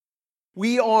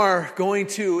We are going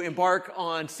to embark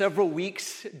on several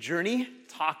weeks' journey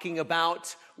talking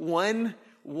about one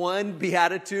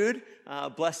beatitude.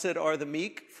 Blessed are the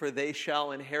meek, for they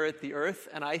shall inherit the earth.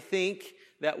 And I think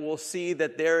that we'll see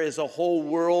that there is a whole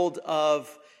world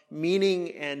of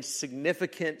meaning and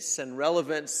significance and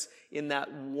relevance in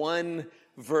that one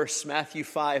verse, Matthew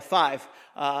 5:5.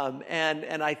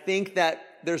 And I think that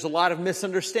there's a lot of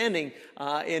misunderstanding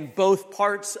in both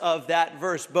parts of that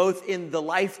verse, both in the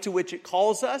life to which it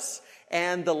calls us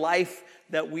and the life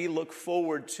that we look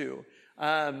forward to.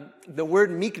 The word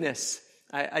meekness,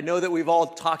 I know that we've all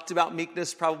talked about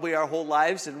meekness probably our whole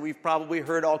lives, and we've probably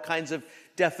heard all kinds of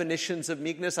definitions of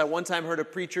meekness. I one time heard a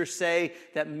preacher say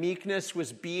that meekness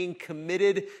was being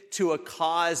committed to a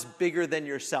cause bigger than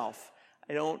yourself.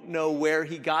 I don't know where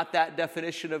he got that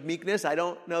definition of meekness. I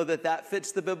don't know that that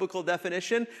fits the biblical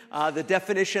definition. The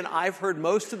definition I've heard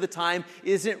most of the time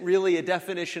isn't really a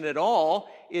definition at all.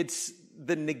 It's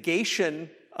the negation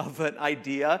of an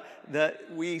idea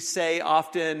that we say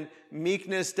often,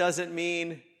 meekness doesn't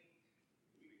mean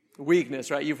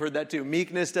weakness, right? You've heard that too.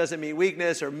 Meekness doesn't mean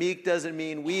weakness, or meek doesn't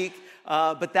mean weak.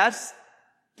 But that's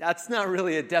not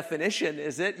really a definition,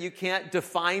 is it? You can't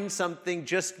define something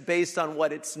just based on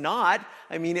what it's not.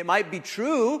 I mean, it might be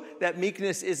true that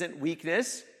meekness isn't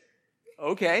weakness.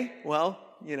 Okay, well,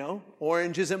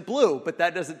 orange isn't blue, but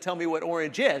that doesn't tell me what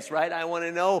orange is, right? I want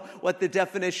to know what the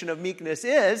definition of meekness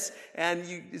is, and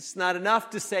it's not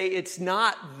enough to say it's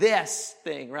not this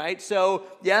thing, right? So,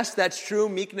 yes, that's true.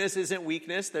 Meekness isn't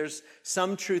weakness. There's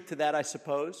some truth to that, I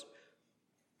suppose.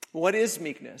 What is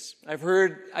meekness? I've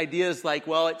heard ideas like,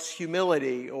 well, it's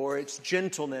humility, or it's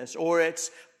gentleness, or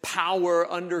it's power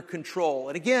under control.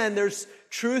 And again, there's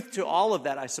truth to all of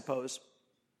that, I suppose.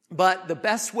 But the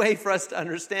best way for us to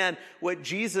understand what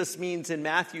Jesus means in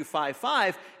Matthew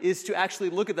 5:5 is to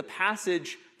actually look at the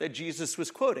passage that Jesus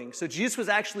was quoting. So Jesus was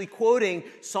actually quoting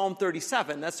Psalm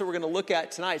 37. That's what we're going to look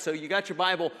at tonight. So you got your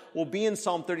Bible. We'll be in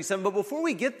Psalm 37. But before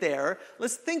we get there,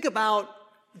 let's think about,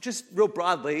 just real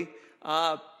broadly,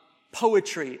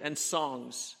 poetry and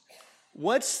songs.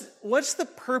 What's the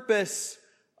purpose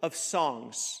of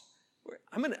songs?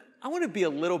 I want to be a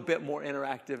little bit more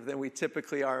interactive than we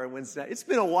typically are on Wednesday night. It's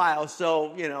been a while,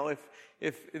 so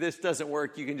if this doesn't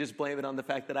work, you can just blame it on the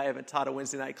fact that I haven't taught a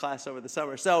Wednesday night class over the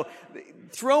summer. So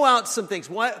throw out some things.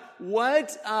 Why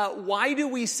do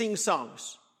we sing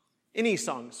songs? Any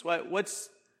songs? Why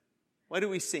do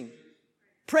we sing?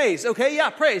 Praise. Okay, yeah,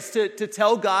 praise. To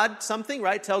tell God something,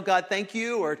 right? Tell God thank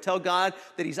you, or tell God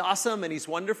that He's awesome and He's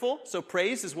wonderful. So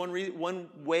praise is one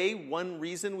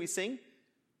reason we sing.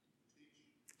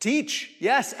 Teach.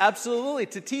 Yes, absolutely.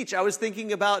 To teach. I was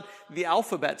thinking about the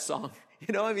alphabet song.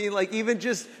 Even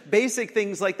just basic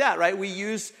things like that, right? We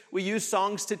use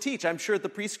songs to teach. I'm sure at the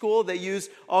preschool they use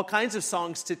all kinds of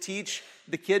songs to teach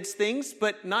the kids things,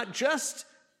 but not just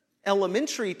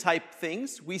elementary type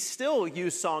things. We still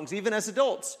use songs, even as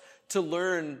adults, to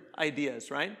learn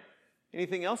ideas, right?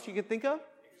 Anything else you can think of?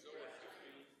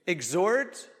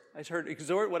 Exhort. I heard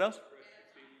exhort. What else?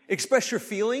 Express your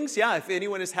feelings. Yeah, if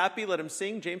anyone is happy, let them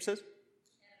sing, James says.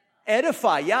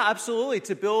 Edify. Yeah, absolutely.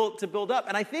 To build up.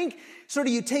 And I think sort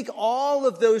of you take all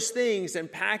of those things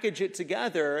and package it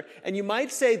together, and you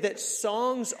might say that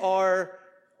songs are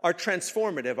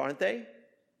transformative, aren't they?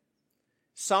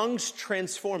 Songs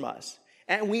transform us.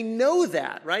 And we know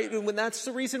that, right? When that's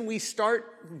the reason we start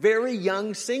very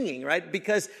young singing, right?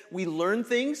 Because we learn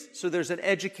things, so there's an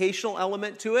educational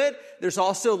element to it. There's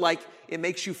also it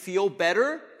makes you feel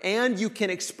better, and you can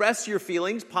express your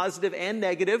feelings, positive and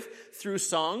negative, through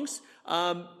songs.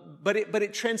 But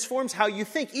it transforms how you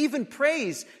think. Even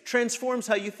praise transforms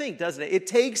how you think, doesn't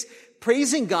it?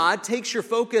 Praising God takes your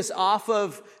focus off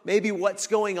of maybe what's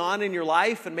going on in your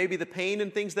life and maybe the pain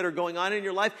and things that are going on in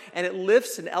your life, and it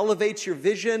lifts and elevates your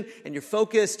vision and your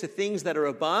focus to things that are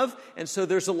above. And so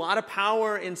there's a lot of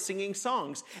power in singing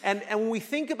songs. And when we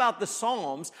think about the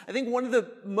Psalms, I think one of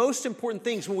the most important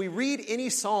things when we read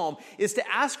any psalm is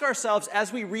to ask ourselves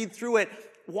as we read through it,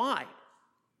 why?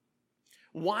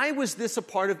 Why was this a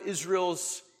part of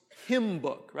Israel's hymn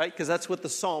book, right? Because that's what the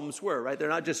Psalms were, right? They're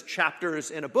not just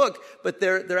chapters in a book, but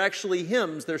they're actually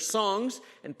hymns. They're songs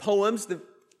and poems. The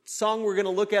song we're going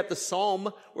to look at, the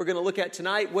psalm we're going to look at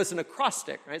tonight, was an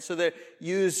acrostic, right? So they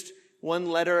used one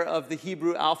letter of the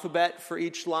Hebrew alphabet for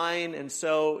each line, and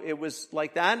so it was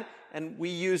like that. And we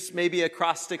use maybe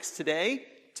acrostics today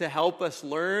to help us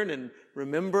learn and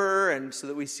remember, and so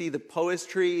that we see the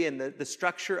poetry and the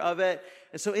structure of it.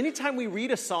 And so anytime we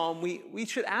read a psalm, we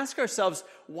should ask ourselves,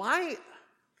 why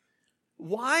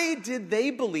did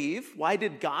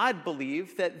God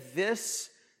believe that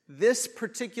this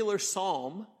particular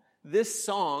psalm this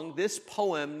song, this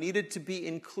poem needed to be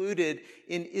included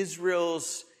in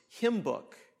Israel's hymn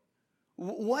book.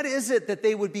 What is it that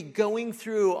they would be going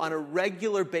through on a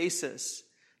regular basis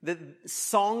that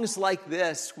songs like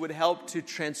this would help to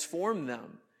transform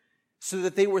them so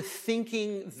that they were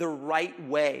thinking the right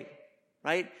way,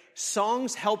 right?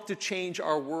 Songs help to change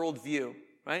our worldview,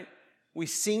 right? We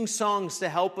sing songs to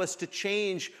help us to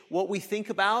change what we think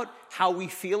about, how we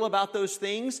feel about those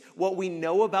things, what we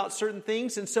know about certain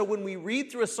things. And so when we read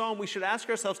through a psalm, we should ask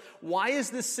ourselves, why is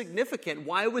this significant?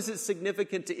 Why was it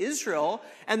significant to Israel?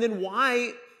 And then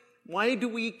why do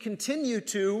we continue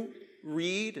to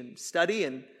read and study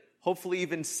and hopefully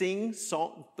even sing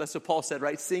psalms? That's what Paul said,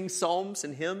 right? Sing psalms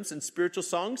and hymns and spiritual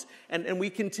songs. And we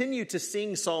continue to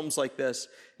sing psalms like this.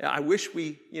 I wish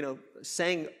we,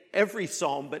 sang every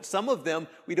psalm, but some of them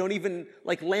we don't even,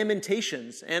 like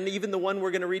Lamentations, and even the one we're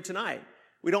going to read tonight.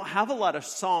 We don't have a lot of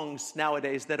songs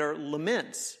nowadays that are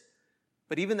laments.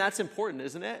 But even that's important,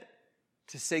 isn't it?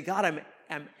 To say, God,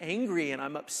 I'm angry and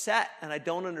I'm upset and I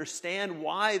don't understand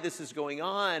why this is going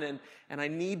on and I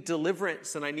need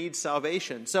deliverance and I need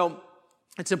salvation. So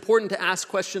it's important to ask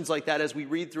questions like that as we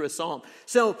read through a psalm.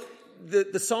 So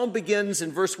the psalm begins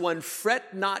in verse 1,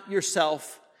 fret not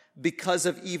yourself because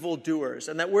of evildoers.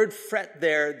 And that word fret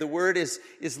there, the word is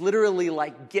literally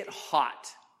like get hot,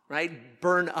 right?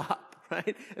 Burn up,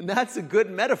 right? And that's a good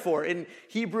metaphor in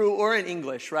Hebrew or in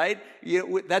English, right?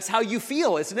 That's how you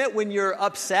feel, isn't it? When you're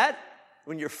upset,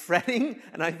 when you're fretting.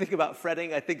 And I think about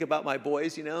fretting, I think about my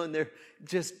boys, and they're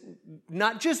just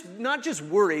not just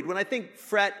worried. When I think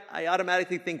fret, I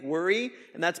automatically think worry,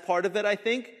 and that's part of it, I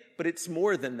think, but it's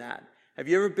more than that. Have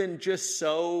you ever been just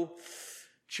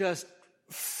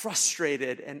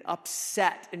frustrated and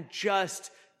upset and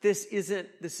this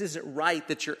isn't right,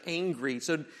 that you're angry?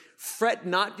 So fret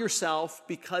not yourself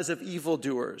because of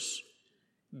evildoers.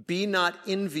 Be not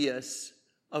envious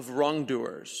of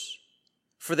wrongdoers,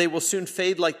 for they will soon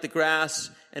fade like the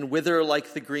grass and wither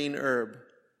like the green herb.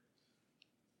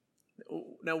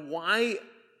 Now, why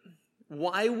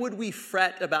would we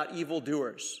fret about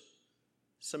evildoers?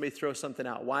 Somebody throw something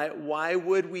out. Why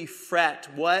would we fret?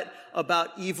 What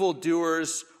about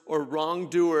evildoers or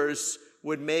wrongdoers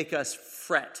would make us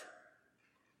fret?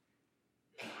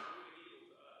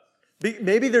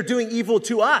 Maybe they're doing evil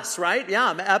to us, right?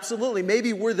 Yeah, absolutely.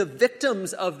 Maybe we're the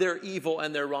victims of their evil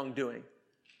and their wrongdoing.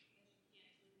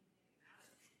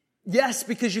 Yes,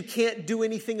 because you can't do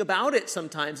anything about it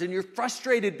sometimes, and you're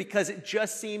frustrated because it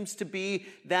just seems to be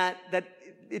that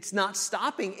it's not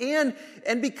stopping.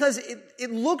 And because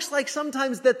it looks like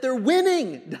sometimes that they're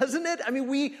winning, doesn't it? I mean,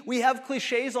 we have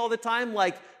cliches all the time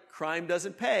like crime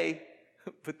doesn't pay,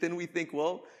 but then we think,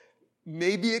 well,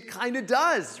 maybe it kind of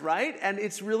does, right? And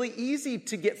it's really easy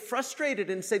to get frustrated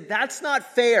and say, that's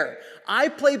not fair. I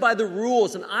play by the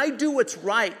rules and I do what's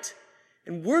right.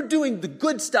 And we're doing the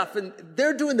good stuff and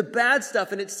they're doing the bad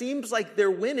stuff, and it seems like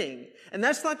they're winning. And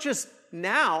that's not just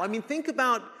now. I mean, think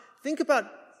about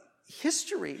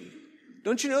history.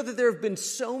 Don't you know that there have been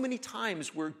so many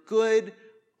times where good,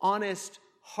 honest,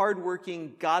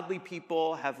 hardworking, godly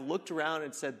people have looked around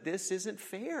and said, this isn't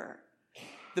fair.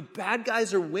 The bad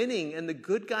guys are winning and the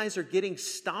good guys are getting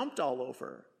stomped all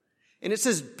over. And it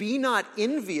says, be not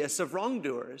envious of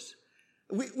wrongdoers.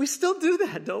 We still do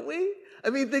that, don't we? I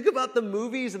mean, think about the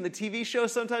movies and the TV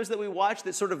shows sometimes that we watch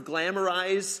that sort of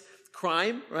glamorize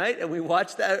crime, right? And we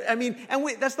watch that. I mean,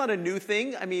 that's not a new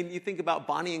thing. I mean, you think about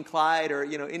Bonnie and Clyde or,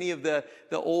 any of the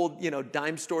old,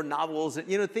 dime store novels,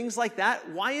 things like that.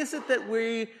 Why is it that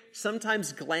we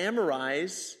sometimes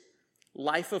glamorize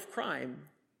life of crime?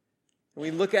 And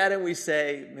we look at it and we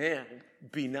say, man,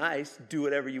 be nice, do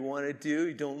whatever you want to do.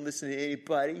 You don't listen to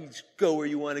anybody. You just go where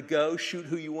you want to go, shoot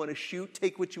who you want to shoot,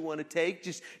 take what you want to take.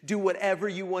 Just do whatever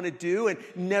you want to do and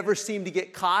never seem to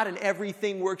get caught, and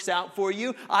everything works out for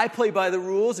you. I play by the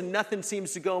rules and nothing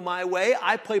seems to go my way.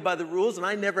 I play by the rules and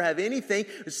I never have anything.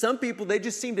 Some people, they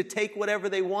just seem to take whatever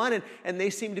they want and they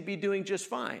seem to be doing just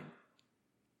fine.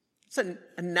 It's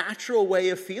a natural way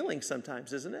of feeling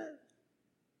sometimes, isn't it?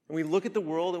 And we look at the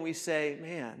world and we say,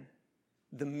 man,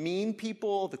 the mean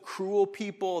people, the cruel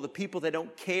people, the people that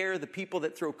don't care, the people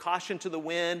that throw caution to the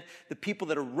wind, the people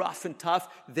that are rough and tough,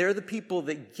 they're the people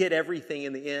that get everything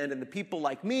in the end. And the people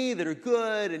like me that are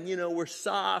good and, we're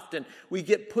soft and we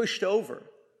get pushed over.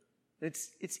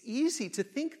 It's easy to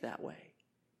think that way.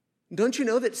 Don't you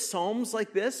know that psalms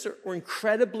like this are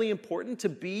incredibly important to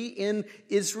be in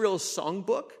Israel's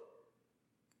songbook?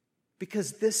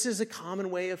 Because this is a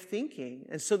common way of thinking.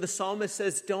 And so the psalmist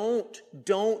says, don't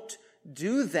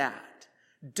do that.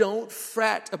 Don't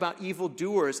fret about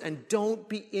evildoers and don't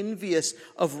be envious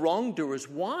of wrongdoers.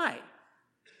 Why?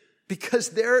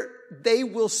 because they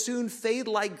will soon fade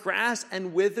like grass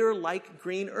and wither like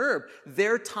green herb.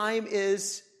 Their time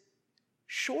is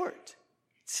short.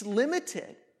 It's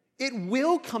limited. It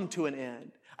will come to an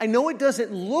end. I know it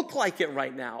doesn't look like it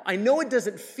right now. I know it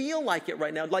doesn't feel like it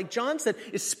right now. Like John said,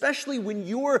 especially when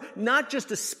you're not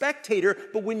just a spectator,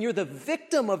 but when you're the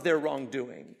victim of their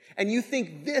wrongdoing. And you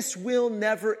think this will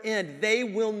never end. They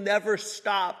will never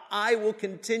stop. I will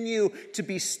continue to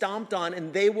be stomped on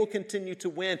and they will continue to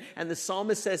win. And the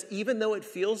psalmist says, even though it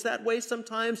feels that way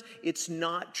sometimes, it's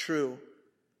not true.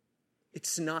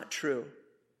 It's not true.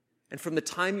 And from the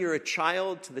time you're a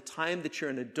child to the time that you're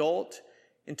an adult,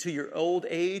 into your old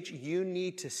age, you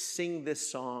need to sing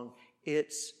this song.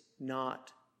 It's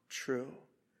not true.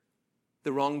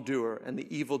 The wrongdoer and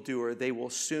the evildoer, they will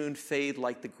soon fade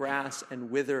like the grass and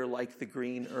wither like the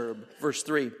green herb. Verse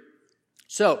 3.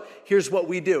 So here's what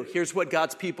we do. Here's what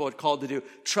God's people are called to do.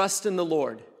 Trust in the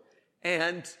Lord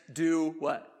and do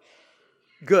what?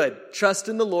 Good. Trust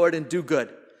in the Lord and do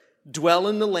good. Dwell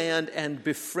in the land and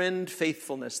befriend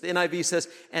faithfulness. The NIV says,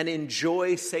 and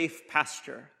enjoy safe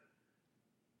pasture.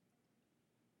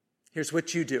 Here's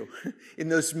what you do. In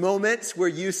those moments where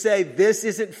you say, this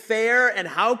isn't fair, and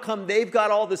how come they've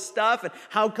got all the stuff, and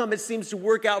how come it seems to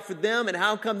work out for them, and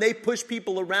how come they push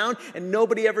people around, and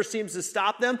nobody ever seems to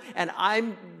stop them, and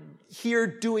I'm here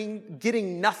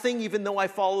getting nothing even though I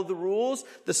follow the rules.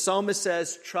 The psalmist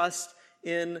says, trust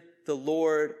in the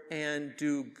Lord and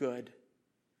do good.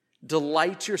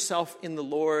 Delight yourself in the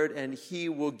Lord, and he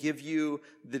will give you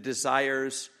the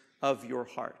desires of your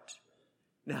heart.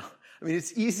 Now, I mean,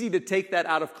 it's easy to take that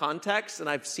out of context, and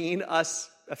I've seen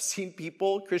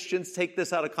people, Christians, take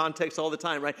this out of context all the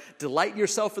time, right? Delight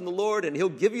yourself in the Lord, and he'll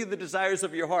give you the desires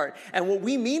of your heart. And what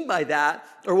we mean by that,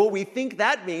 or what we think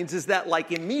that means, is that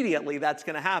like immediately that's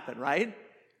going to happen, right?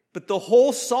 But the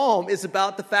whole psalm is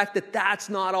about the fact that that's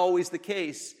not always the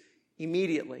case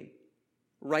immediately,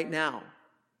 right now.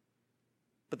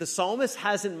 But the psalmist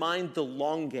has in mind the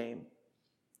long game,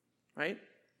 right?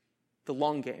 The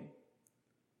long game.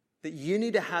 That you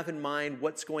need to have in mind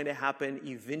what's going to happen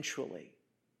eventually.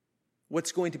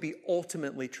 What's going to be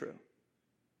ultimately true.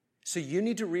 So you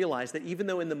need to realize that even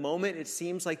though in the moment it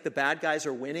seems like the bad guys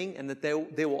are winning and that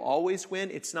they will always win,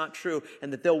 it's not true.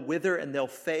 And that they'll wither and they'll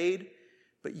fade.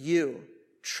 But you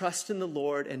trust in the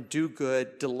Lord and do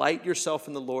good. Delight yourself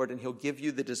in the Lord and he'll give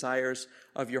you the desires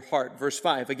of your heart. Verse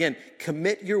 5, again,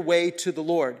 commit your way to the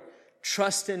Lord.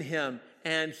 Trust in him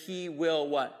and he will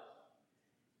what?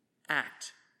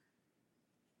 Act.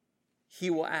 He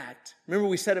will act. Remember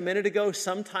we said a minute ago,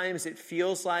 sometimes it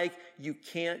feels like you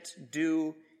can't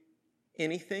do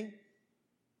anything.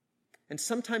 And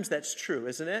sometimes that's true,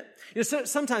 isn't it? You know,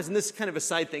 sometimes, and this is kind of a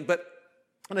side thing,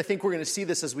 and I think we're going to see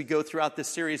this as we go throughout this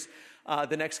series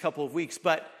the next couple of weeks,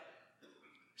 but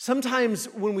sometimes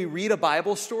when we read a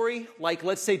Bible story, like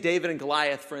let's say David and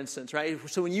Goliath, for instance, right?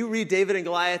 So when you read David and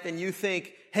Goliath and you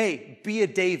think, hey, be a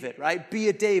David, right? Be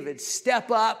a David.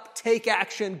 Step up, take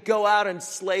action, go out and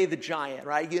slay the giant,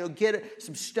 right? You know, get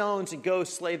some stones and go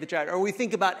slay the giant. Or we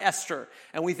think about Esther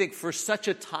and we think for such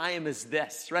a time as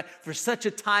this, right? For such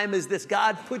a time as this,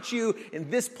 God put you in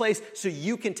this place so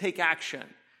you can take action.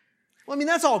 Well, I mean,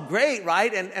 that's all great,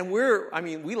 right? And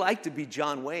we like to be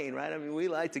John Wayne, right? I mean, we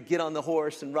like to get on the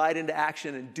horse and ride into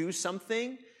action and do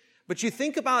something. But you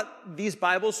think about these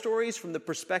Bible stories from the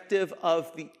perspective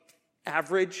of the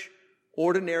average,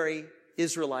 ordinary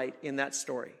Israelite in that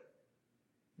story.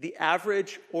 The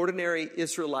average, ordinary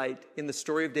Israelite in the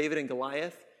story of David and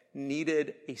Goliath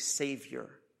needed a savior.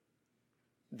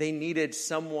 They needed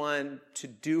someone to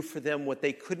do for them what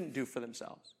they couldn't do for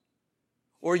themselves.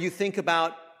 Or you think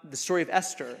about the story of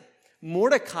Esther.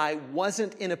 Mordecai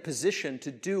wasn't in a position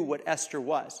to do what Esther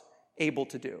was able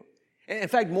to do. In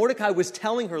fact, Mordecai was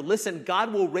telling her, listen,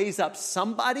 God will raise up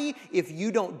somebody if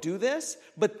you don't do this.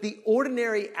 But the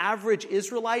ordinary average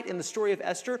Israelite in the story of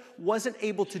Esther wasn't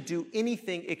able to do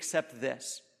anything except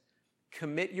this.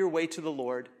 Commit your way to the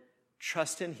Lord,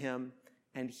 trust in him,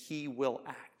 and he will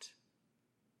act.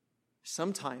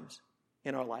 Sometimes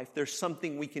in our life, there's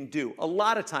something we can do. A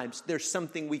lot of times, there's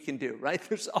something we can do, right?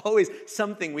 There's always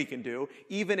something we can do,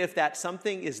 even if that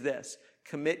something is this.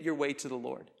 Commit your way to the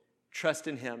Lord. Trust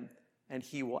in him, and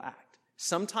he will act.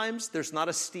 Sometimes there's not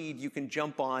a steed you can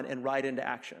jump on and ride into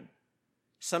action.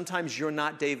 Sometimes you're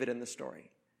not David in the story.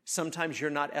 Sometimes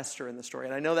you're not Esther in the story.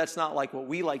 And I know that's not like what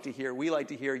we like to hear. We like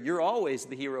to hear, you're always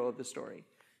the hero of the story.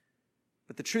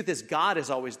 But the truth is, God is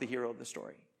always the hero of the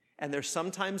story. And there's some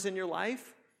times in your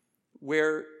life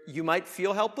where you might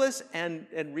feel helpless, and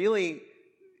really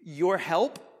your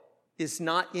help is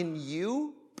not in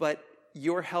you, but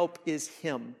your help is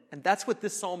him. And that's what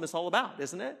this psalm is all about,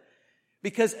 isn't it?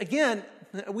 Because again,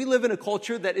 we live in a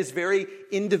culture that is very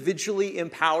individually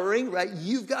empowering, right?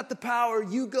 You've got the power,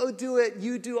 you go do it,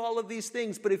 you do all of these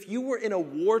things. But if you were in a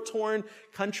war-torn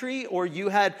country or you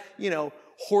had,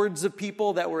 hordes of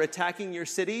people that were attacking your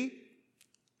city,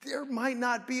 there might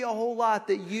not be a whole lot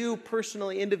that you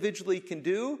personally, individually can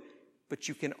do, but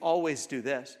you can always do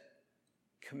this.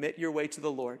 Commit your way to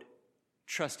the Lord,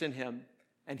 trust in him,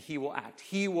 and he will act.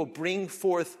 He will bring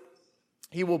forth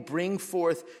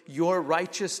your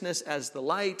righteousness as the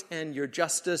light and your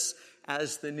justice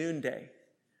as the noonday.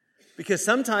 Because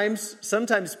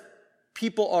sometimes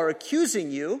people are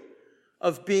accusing you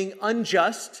of being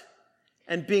unjust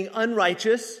and being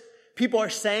unrighteous. People are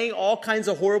saying all kinds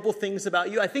of horrible things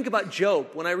about you. I think about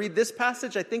Job. When I read this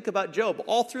passage, I think about Job.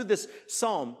 All through this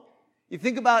psalm, you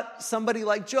think about somebody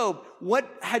like Job. What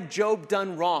had Job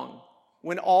done wrong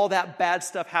when all that bad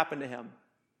stuff happened to him?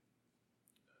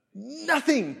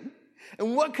 Nothing.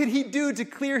 And what could he do to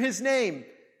clear his name?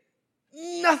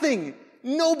 Nothing.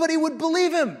 Nobody would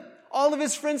believe him. All of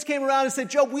his friends came around and said,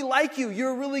 Job, we like you.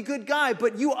 You're a really good guy,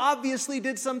 but you obviously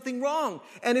did something wrong.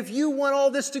 And if you want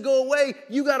all this to go away,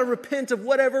 you got to repent of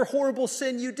whatever horrible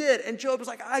sin you did. And Job was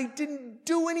like, I didn't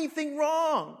do anything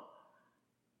wrong.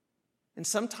 And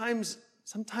sometimes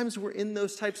we're in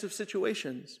those types of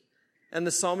situations. And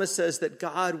the psalmist says that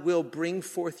God will bring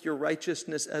forth your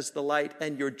righteousness as the light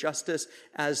and your justice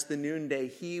as the noonday.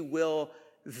 He will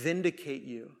vindicate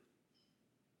you.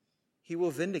 He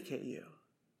will vindicate you.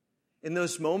 In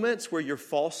those moments where you're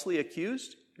falsely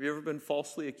accused, have you ever been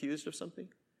falsely accused of something?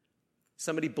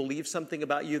 Somebody believes something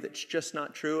about you that's just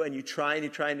not true, and you try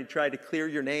to clear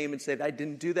your name and say, I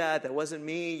didn't do that, that wasn't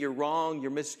me, you're wrong,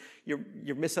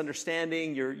 you're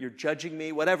misunderstanding, you're judging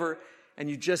me, whatever, and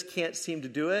you just can't seem to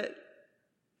do it.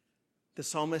 The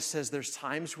psalmist says there's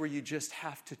times where you just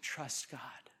have to trust God.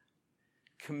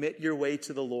 Commit your way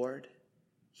to the Lord.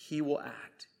 He will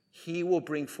act. He will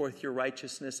bring forth your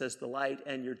righteousness as the light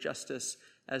and your justice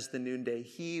as the noonday.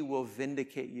 He will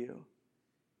vindicate you.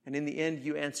 And in the end,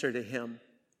 you answer to him.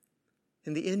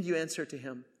 In the end, you answer to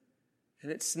him.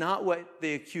 And it's not what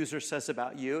the accuser says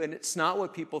about you, and it's not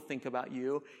what people think about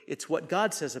you. It's what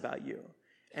God says about you.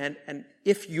 And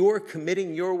if you're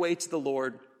committing your way to the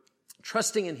Lord,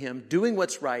 trusting in him, doing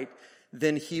what's right,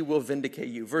 then he will vindicate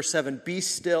you. Verse 7, be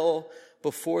still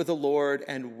before the Lord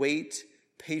and wait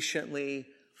patiently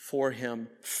for him.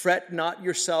 Fret not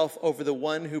yourself over the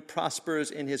one who prospers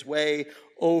in his way,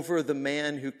 over the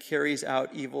man who carries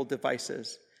out evil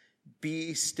devices.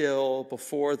 Be still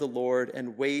before the Lord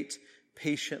and wait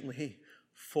patiently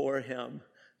for him.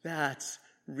 That's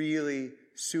really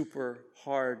super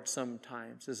hard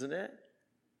sometimes, isn't it?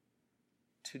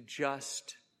 To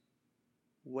just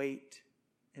wait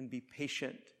and be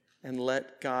patient and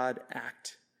let God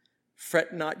act.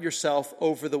 Fret not yourself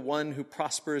over the one who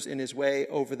prospers in his way,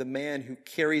 over the man who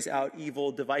carries out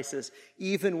evil devices,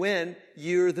 even when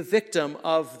you're the victim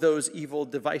of those evil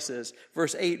devices.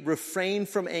 Verse 8, refrain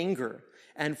from anger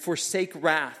and forsake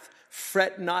wrath.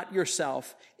 Fret not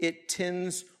yourself. It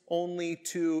tends only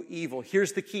to evil.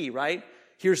 Here's the key, right?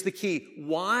 Here's the key.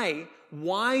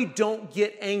 Why don't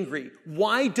get angry?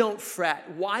 Why don't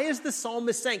fret? Why is the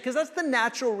psalmist saying? Because that's the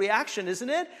natural reaction, isn't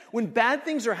it? When bad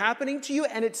things are happening to you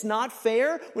and it's not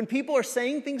fair, when people are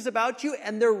saying things about you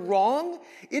and they're wrong,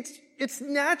 it's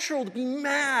natural to be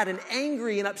mad and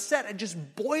angry and upset and just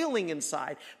boiling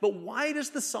inside. But why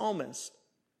does the psalmist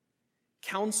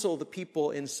counsel the people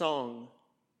in song?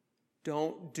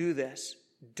 Don't do this.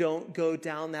 Don't go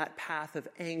down that path of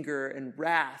anger and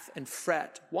wrath and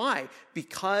fret. Why?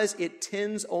 Because it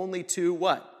tends only to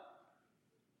what?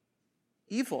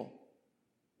 Evil.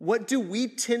 What do we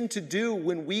tend to do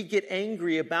when we get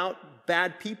angry about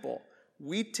bad people?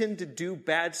 We tend to do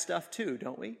bad stuff too,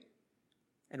 don't we?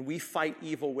 And we fight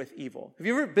evil with evil. Have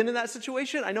you ever been in that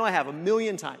situation? I know I have a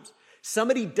million times.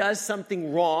 Somebody does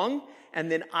something wrong,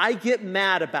 and then I get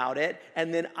mad about it,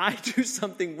 and then I do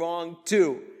something wrong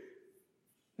too.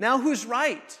 Now who's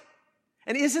right?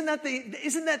 And isn't that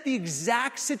the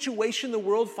exact situation the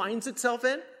world finds itself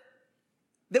in?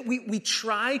 That we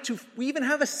even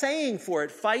have a saying for it,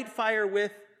 fight fire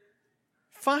with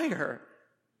fire.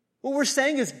 What we're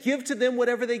saying is give to them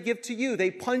whatever they give to you. They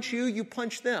punch you, you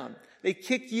punch them. They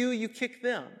kick you, you kick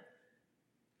them.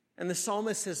 And the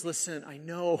psalmist says, listen, I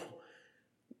know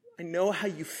how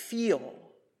you feel,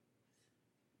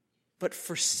 but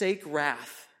forsake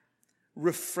wrath.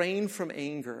 Refrain from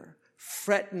anger.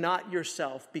 Fret not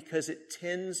yourself, because it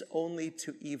tends only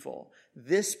to evil.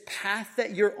 This path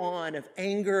that you're on of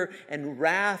anger and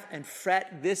wrath and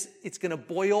fret, it's going to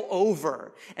boil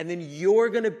over. And then you're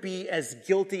going to be as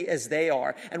guilty as they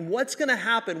are. And what's going to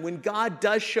happen when God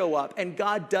does show up and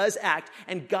God does act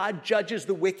and God judges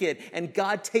the wicked and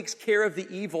God takes care of the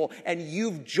evil and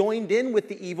you've joined in with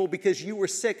the evil because you were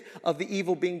sick of the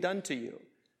evil being done to you?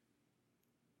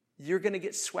 You're going to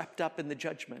get swept up in the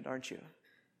judgment, aren't you?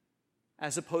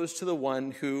 As opposed to the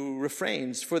one who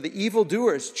refrains. For the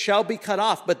evildoers shall be cut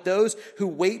off, but those who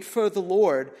wait for the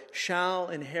Lord shall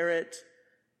inherit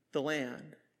the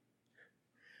land.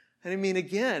 And I mean,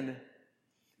 again,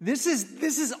 this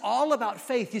is all about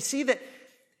faith. You see that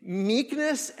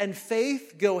meekness and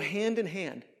faith go hand in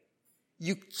hand.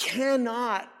 You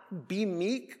cannot be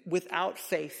meek without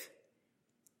faith.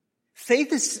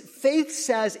 Faith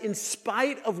says, in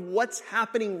spite of what's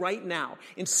happening right now,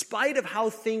 in spite of how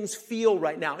things feel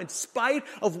right now, in spite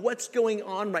of what's going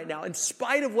on right now, in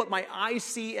spite of what my eyes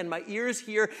see and my ears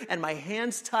hear and my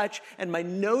hands touch and my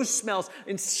nose smells,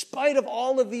 in spite of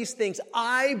all of these things,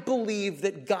 I believe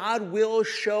that God will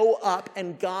show up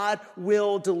and God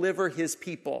will deliver his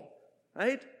people,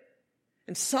 right?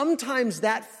 And sometimes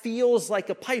that feels like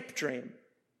a pipe dream.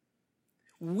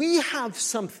 We have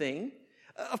something.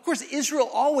 Of course, Israel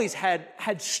always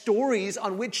had stories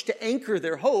on which to anchor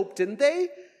their hope, didn't they?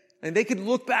 And they could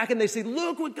look back and they say,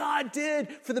 look what God did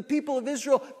for the people of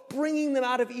Israel, bringing them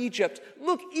out of Egypt.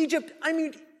 Look, Egypt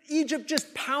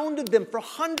just pounded them for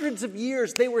hundreds of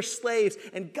years. They were slaves,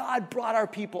 and God brought our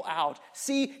people out.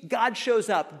 See, God shows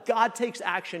up. God takes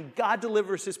action. God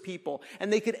delivers his people.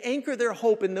 And they could anchor their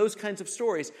hope in those kinds of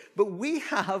stories. But we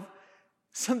have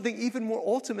something even more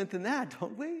ultimate than that,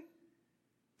 don't we?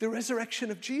 The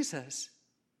resurrection of Jesus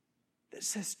that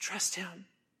says, trust him.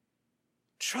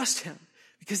 Trust him.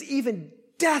 Because even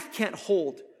death can't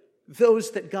hold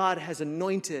those that God has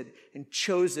anointed and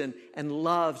chosen and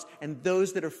loves, and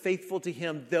those that are faithful to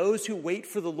him. Those who wait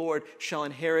for the Lord shall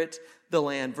inherit the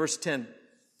land. Verse 10.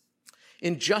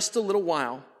 In just a little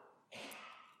while,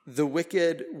 the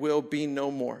wicked will be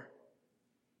no more.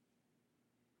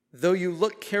 Though you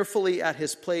look carefully at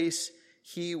his place,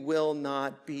 he will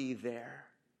not be there.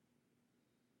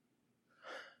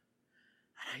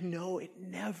 I know it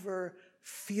never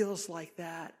feels like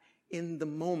that in the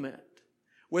moment.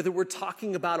 Whether we're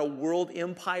talking about a world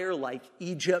empire like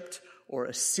Egypt or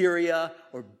Assyria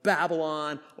or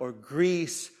Babylon or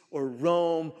Greece or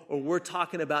Rome, or we're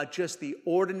talking about just the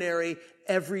ordinary,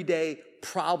 everyday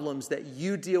problems that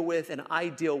you deal with and I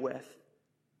deal with,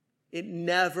 it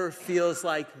never feels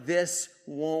like this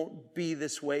won't be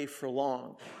this way for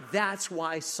long. That's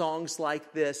why songs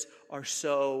like this are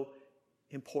so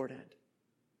important.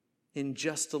 In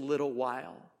just a little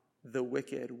while, the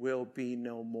wicked will be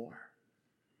no more.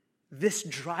 This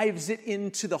drives it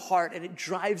into the heart and it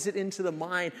drives it into the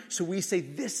mind. So we say,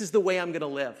 this is the way I'm going to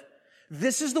live.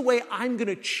 This is the way I'm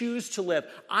going to choose to live.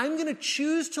 I'm going to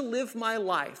choose to live my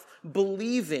life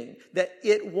believing that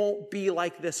it won't be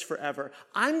like this forever.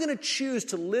 I'm going to choose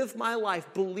to live my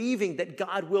life believing that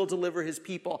God will deliver his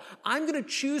people. I'm going to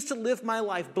choose to live my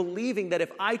life believing that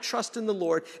if I trust in the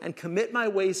Lord and commit my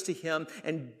ways to him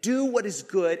and do what is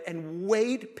good and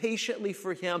wait patiently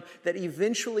for him, that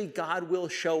eventually God will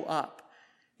show up.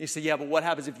 You say, yeah, but what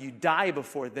happens if you die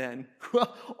before then?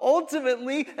 Well,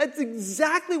 ultimately, that's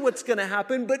exactly what's going to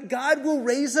happen, but God will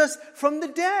raise us from the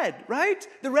dead, right?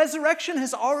 The resurrection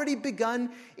has already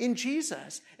begun in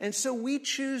Jesus. And so we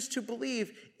choose to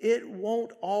believe it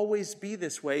won't always be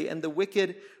this way, and the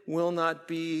wicked will not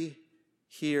be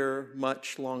here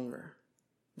much longer.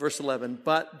 Verse 11,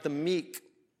 but the meek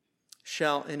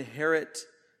shall inherit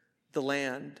the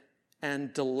land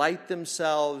and delight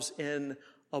themselves in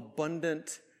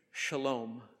abundant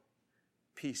shalom,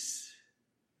 peace.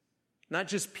 Not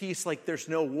just peace like there's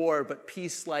no war, but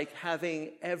peace like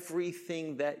having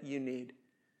everything that you need.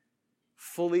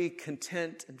 Fully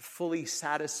content and fully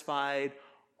satisfied.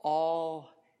 All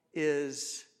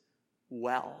is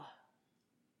well.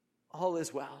 All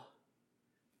is well.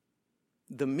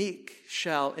 The meek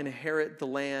shall inherit the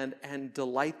land and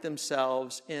delight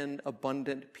themselves in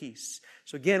abundant peace.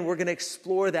 So again, we're going to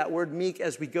explore that word meek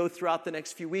as we go throughout the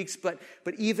next few weeks. But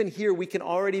even here, we can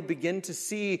already begin to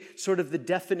see sort of the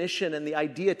definition and the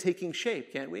idea taking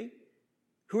shape, can't we?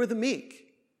 Who are the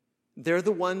meek? They're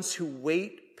the ones who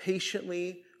wait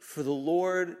patiently for the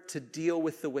Lord to deal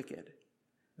with the wicked.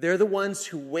 They're the ones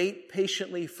who wait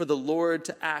patiently for the Lord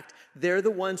to act. They're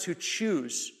the ones who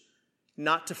choose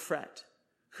not to fret,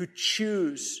 who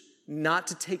choose not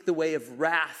to take the way of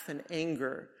wrath and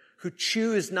anger, who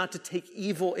choose not to take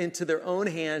evil into their own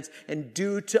hands and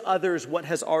do to others what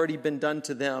has already been done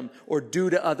to them, or do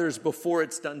to others before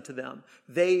it's done to them.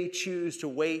 They choose to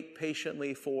wait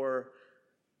patiently for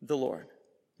the Lord.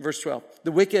 Verse 12,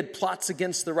 the wicked plots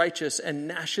against the righteous and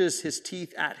gnashes his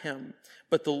teeth at him,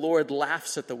 but the Lord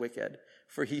laughs at the wicked,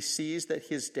 for he sees that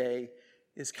his day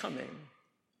is coming.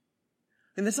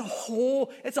 And it's a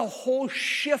whole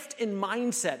shift in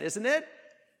mindset, isn't it?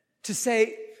 To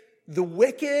say, the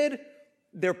wicked,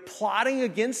 they're plotting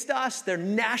against us. They're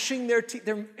gnashing their teeth.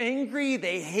 They're angry.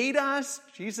 They hate us.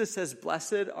 Jesus says,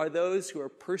 blessed are those who are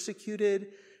persecuted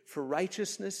for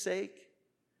righteousness' sake.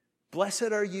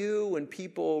 Blessed are you when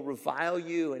people revile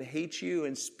you and hate you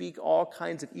and speak all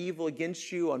kinds of evil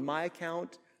against you on my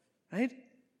account. Right?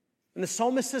 And the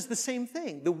psalmist says the same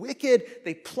thing. The wicked,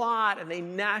 they plot and they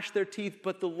gnash their teeth,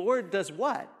 but the Lord does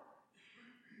what?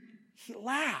 He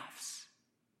laughs.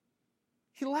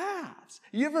 He laughs.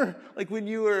 You ever, like when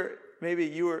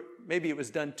maybe it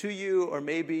was done to you, or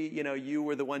maybe, you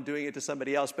were the one doing it to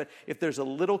somebody else. But if there's a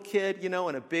little kid,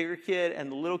 and a bigger kid,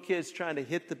 and the little kid's trying to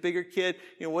hit the bigger kid,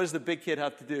 what does the big kid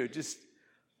have to do? Just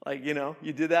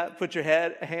you do that, put your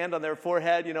hand on their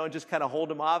forehead, and just kind of hold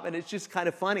them off. And it's just kind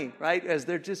of funny, right? As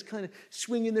they're just kind of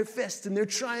swinging their fists and they're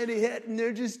trying to hit and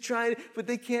they're just trying, but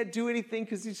they can't do anything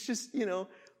because it's just,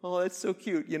 oh, that's so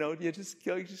cute. You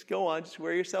just go on, just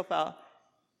wear yourself out.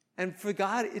 And for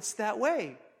God, it's that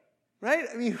way, right?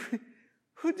 I mean,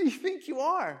 who do you think you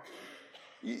are?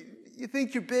 You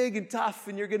think you're big and tough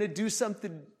and you're going to do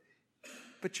something,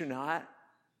 but you're not.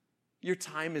 Your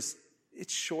time it's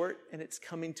short and it's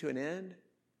coming to an end.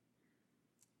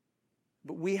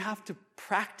 But we have to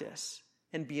practice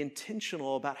and be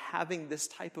intentional about having this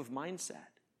type of mindset.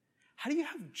 How do you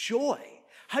have joy?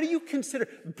 How do you consider,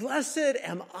 blessed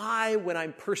am I when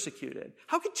I'm persecuted?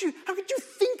 How could you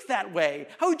think that way?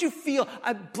 How would you feel?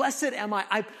 Blessed am I.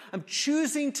 I'm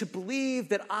choosing to believe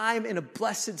that I'm in a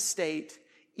blessed state,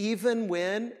 even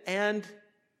when and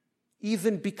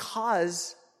even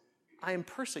because I am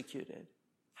persecuted.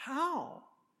 How?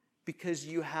 Because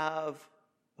you have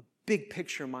a big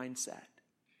picture mindset.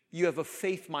 You have a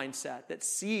faith mindset that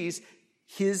sees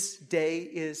his day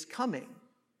is coming.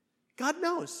 God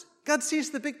knows. God sees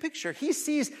the big picture. He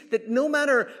sees that no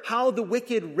matter how the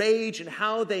wicked rage and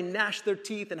how they gnash their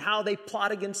teeth and how they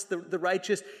plot against the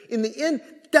righteous, in the end,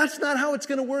 that's not how it's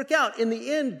going to work out. In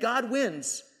the end, God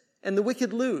wins and the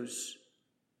wicked lose.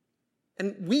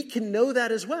 And we can know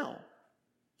that as well.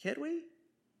 Can't we?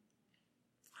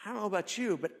 I don't know about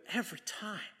you, but every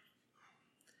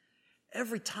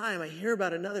time I hear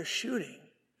about another shooting,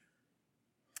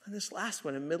 and this last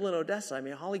one in Midland, Odessa, I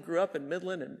mean, Holly grew up in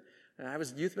Midland, and I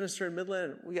was a youth minister in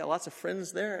Midland, and we got lots of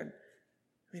friends there. And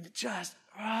I mean, it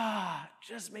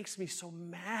just makes me so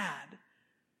mad.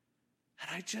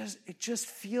 And it just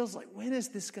feels like, when is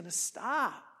this going to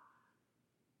stop?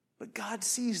 But God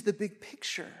sees the big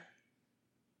picture.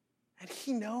 And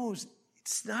he knows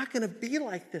it's not going to be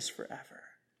like this forever.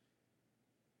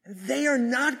 And they are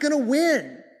not going to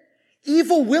win.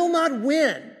 Evil will not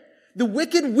win. The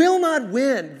wicked will not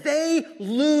win. They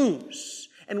lose.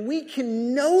 And we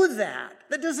can know that.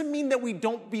 That doesn't mean that we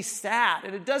don't be sad.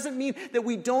 And it doesn't mean that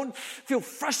we don't feel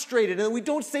frustrated and that we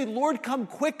don't say, Lord, come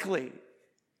quickly.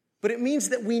 But it means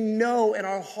that we know in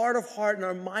our heart of heart and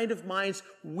our mind of minds,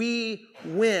 we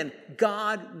win.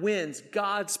 God wins.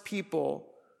 God's people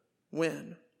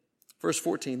win. Verse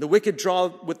 14, the wicked draw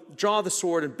the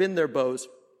sword and bend their bows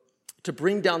to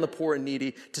bring down the poor and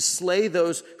needy, to slay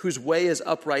those whose way is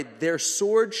upright. Their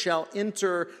sword shall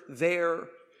enter their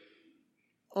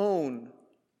own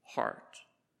heart,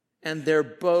 and their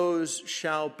bows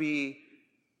shall be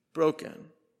broken.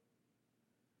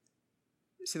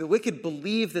 See, the wicked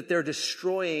believe that they're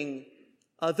destroying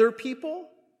other people,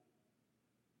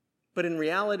 but in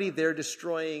reality, they're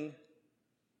destroying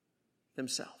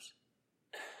themselves.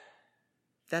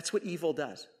 That's what evil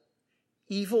does.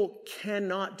 Evil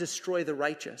cannot destroy the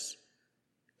righteous.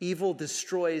 Evil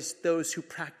destroys those who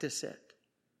practice it.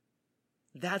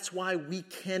 That's why we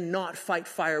cannot fight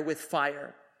fire with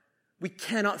fire. We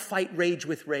cannot fight rage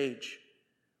with rage.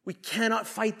 We cannot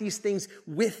fight these things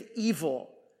with evil.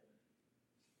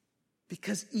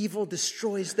 Because evil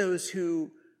destroys those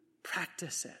who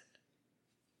practice it.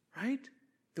 Right?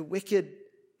 The wicked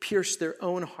pierce their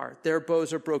own heart. Their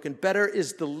bows are broken. Better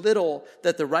is the little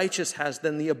that the righteous has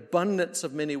than the abundance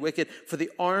of many wicked. For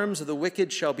the arms of the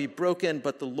wicked shall be broken,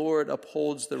 but the Lord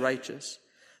upholds the righteous.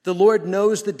 The Lord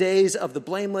knows the days of the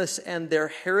blameless, and their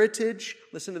heritage,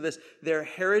 listen to this, their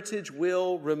heritage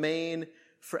will remain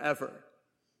forever.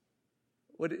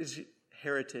 What is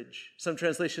heritage? Some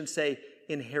translations say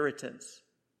inheritance.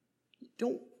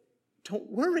 Don't Don't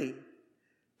worry.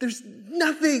 There's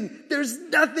nothing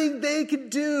they can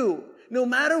do. No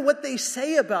matter what they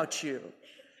say about you,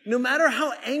 no matter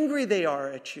how angry they are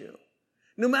at you,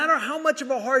 no matter how much of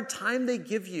a hard time they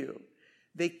give you,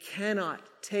 they cannot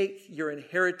take your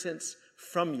inheritance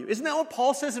from you. Isn't that what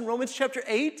Paul says in Romans chapter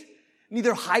 8?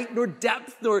 Neither height nor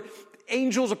depth nor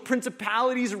angels or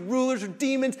principalities or rulers or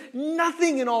demons,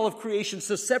 nothing in all of creation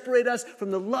shall separate us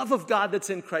from the love of God that's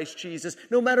in Christ Jesus.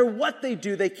 No matter what they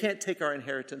do, they can't take our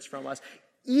inheritance from us.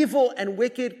 Evil and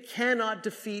wicked cannot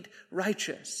defeat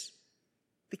righteous.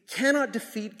 They cannot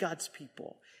defeat God's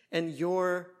people. And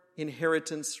your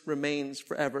inheritance remains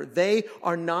forever. They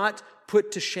are not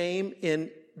put to shame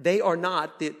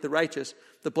the righteous,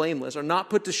 the blameless, are not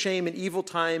put to shame in evil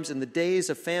times. In the days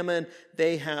of famine,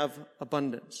 they have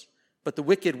abundance. But the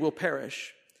wicked will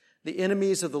perish. The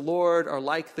enemies of the Lord are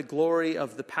like the glory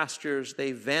of the pastures.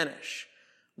 They vanish.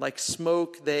 Like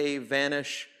smoke, they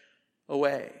vanish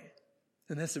away.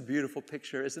 And that's a beautiful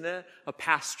picture, isn't it? A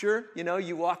pasture,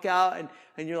 you walk out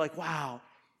and you're like, wow,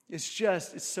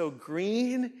 it's so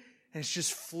green and it's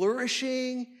just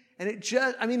flourishing. And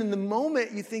in the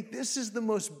moment you think, this is the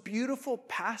most beautiful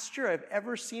pasture I've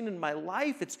ever seen in my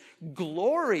life. It's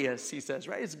glorious, he says,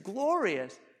 right? It's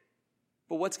glorious.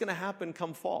 But what's going to happen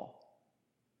come fall?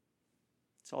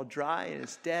 It's all dry and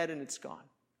it's dead and it's gone.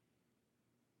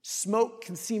 Smoke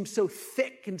can seem so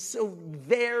thick and so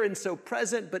there and so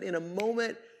present, but in a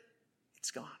moment, it's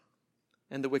gone.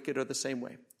 And the wicked are the same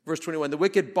way. Verse 21, the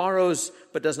wicked borrows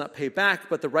but does not pay back,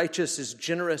 but the righteous is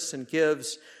generous and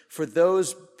gives. For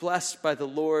those blessed by the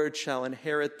Lord shall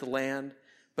inherit the land,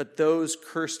 but those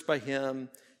cursed by him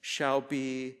shall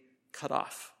be cut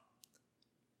off.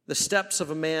 The steps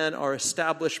of a man are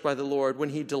established by the Lord when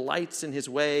he delights in his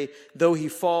way. Though he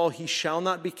fall, he shall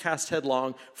not be cast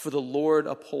headlong, for the Lord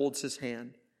upholds his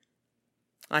hand.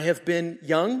 I have been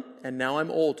young, and now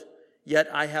I'm old, yet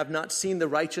I have not seen the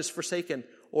righteous forsaken,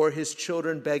 or his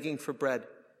children begging for bread.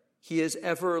 He is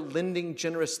ever lending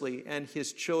generously, and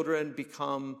his children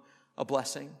become a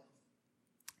blessing.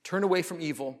 Turn away from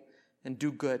evil and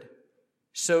do good.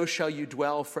 So shall you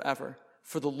dwell forever.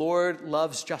 For the Lord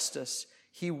loves justice.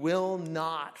 He will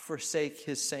not forsake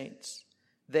his saints.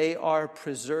 They are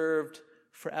preserved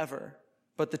forever.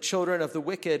 But the children of the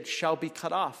wicked shall be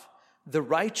cut off. The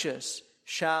righteous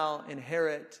shall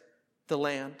inherit the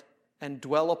land and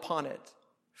dwell upon it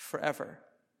forever.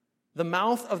 The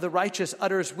mouth of the righteous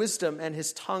utters wisdom, and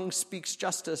his tongue speaks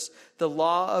justice. The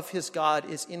law of his God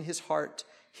is in his heart.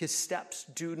 His steps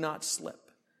do not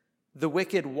slip. The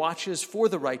wicked watches for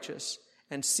the righteous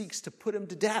and seeks to put him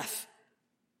to death.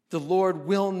 The Lord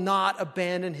will not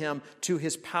abandon him to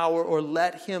his power or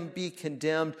let him be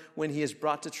condemned when he is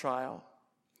brought to trial.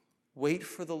 Wait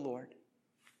for the Lord.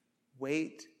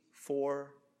 Wait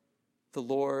for the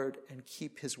Lord and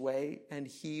keep his way, and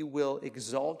he will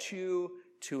exalt you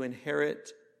to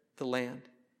inherit the land.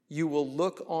 You will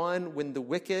look on when the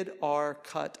wicked are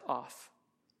cut off.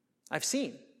 I've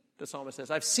seen, the psalmist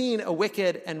says, I've seen a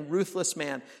wicked and ruthless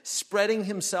man spreading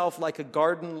himself like a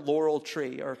garden laurel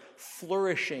tree, or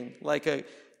flourishing like a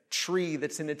tree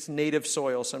that's in its native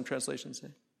soil, some translations say.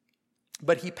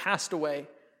 But he passed away,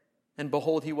 and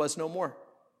behold, he was no more.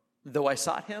 Though I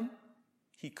sought him,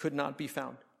 he could not be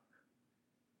found.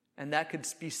 And that could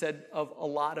be said of a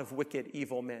lot of wicked,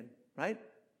 evil men, right?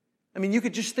 I mean, you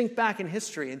could just think back in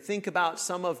history and think about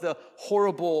some of the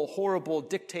horrible, horrible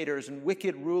dictators and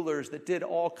wicked rulers that did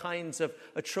all kinds of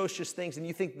atrocious things, and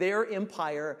you think their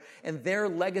empire and their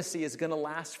legacy is going to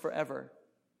last forever.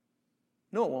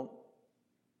 No, it won't.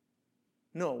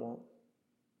 No, it won't.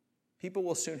 People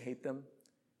will soon hate them,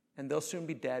 and they'll soon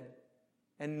be dead,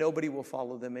 and nobody will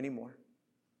follow them anymore.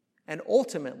 And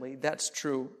ultimately, that's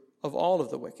true of all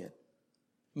of the wicked.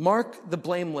 Mark the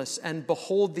blameless and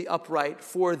behold the upright,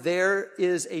 for there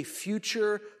is a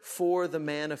future for the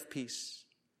man of peace.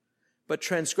 But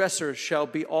transgressors shall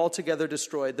be altogether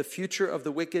destroyed. The future of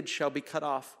the wicked shall be cut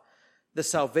off. The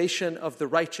salvation of the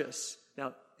righteous.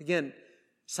 Now, again,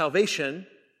 salvation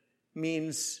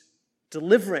means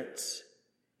deliverance.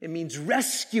 It means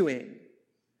rescuing.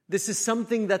 This is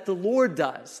something that the Lord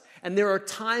does. And there are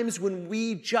times when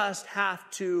we just have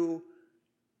to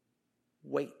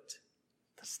wait.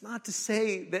 That's not to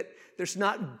say that there's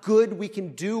not good we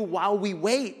can do while we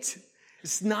wait.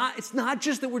 It's not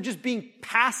just that we're just being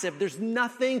passive. There's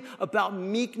nothing about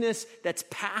meekness that's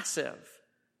passive.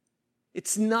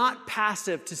 It's not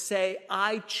passive to say,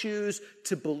 I choose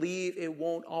to believe it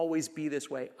won't always be this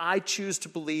way. I choose to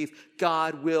believe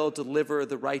God will deliver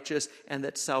the righteous and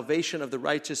that salvation of the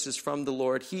righteous is from the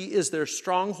Lord. He is their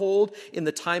stronghold in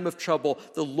the time of trouble.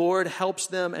 The Lord helps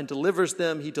them and delivers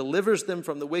them. He delivers them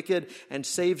from the wicked and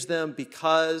saves them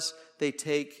because they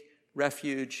take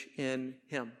refuge in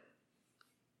him.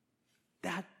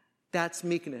 That's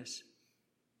meekness.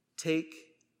 Take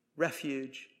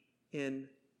refuge in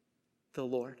the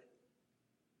Lord.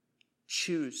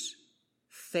 Choose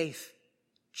faith.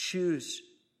 Choose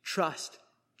trust.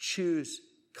 Choose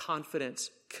confidence,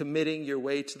 committing your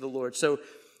way to the Lord. So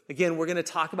again, we're going to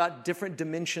talk about different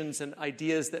dimensions and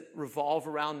ideas that revolve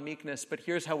around meekness, but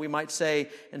here's how we might say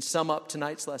and sum up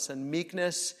tonight's lesson.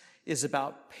 Meekness is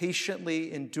about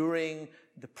patiently enduring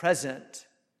the present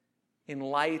in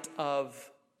light of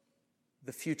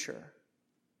the future.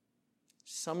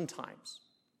 Sometimes,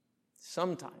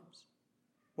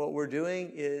 what we're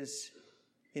doing is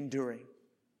enduring.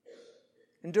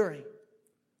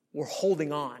 We're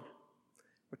holding on.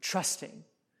 We're trusting.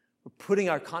 We're putting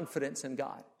our confidence in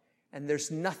God. And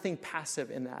there's nothing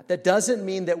passive in that. That doesn't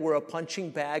mean that we're a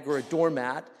punching bag or a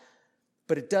doormat,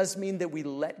 but it does mean that we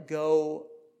let go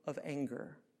of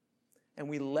anger and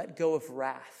we let go of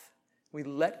wrath. We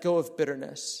let go of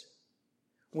bitterness.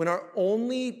 When our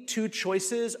only two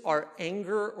choices are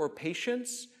anger or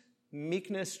patience,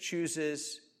 meekness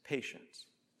chooses patience.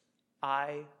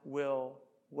 I will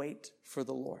wait for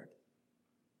the Lord.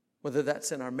 Whether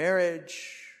that's in our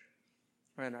marriage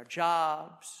or in our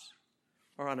jobs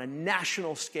or on a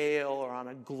national scale or on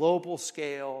a global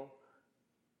scale,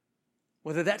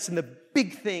 whether that's in the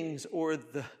big things or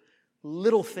the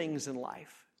little things in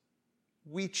life,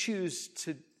 we choose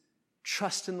to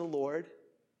trust in the Lord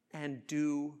and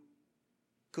do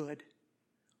good.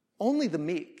 Only the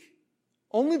meek,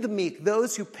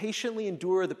 those who patiently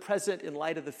endure the present in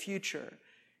light of the future,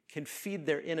 can feed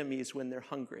their enemies when they're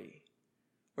hungry,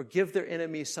 or give their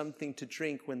enemies something to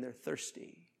drink when they're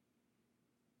thirsty,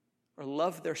 or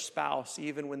love their spouse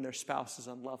even when their spouse is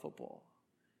unlovable,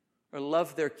 or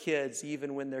love their kids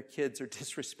even when their kids are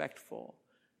disrespectful,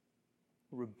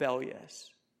 rebellious,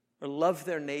 or love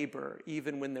their neighbor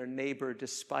even when their neighbor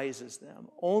despises them.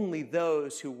 Only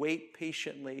those who wait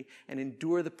patiently and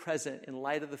endure the present in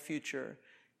light of the future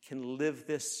can live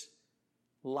this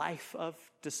life of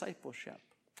discipleship.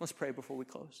 Let's pray before we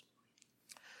close.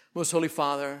 Most Holy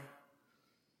Father,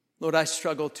 Lord, I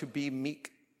struggle to be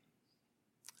meek.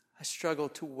 I struggle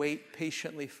to wait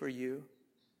patiently for you.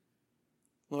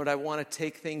 Lord, I want to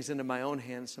take things into my own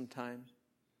hands sometimes.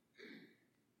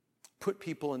 Put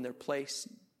people in their place.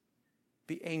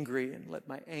 Be angry and let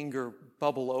my anger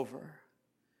bubble over.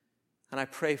 And I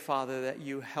pray, Father, that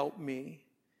you help me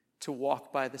to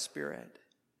walk by the Spirit.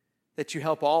 That you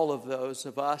help all of those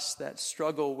of us that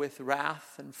struggle with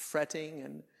wrath and fretting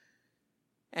and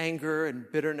anger and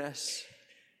bitterness.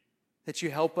 That you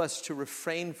help us to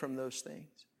refrain from those things.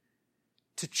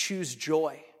 To choose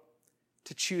joy.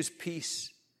 To choose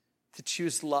peace. To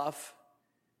choose love.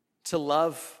 To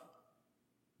love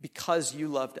because you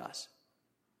loved us.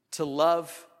 To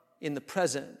love in the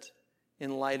present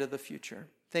in light of the future.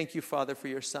 Thank you, Father, for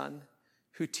your Son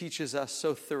who teaches us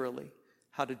so thoroughly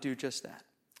how to do just that.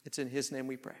 It's in his name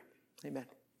we pray. Amen.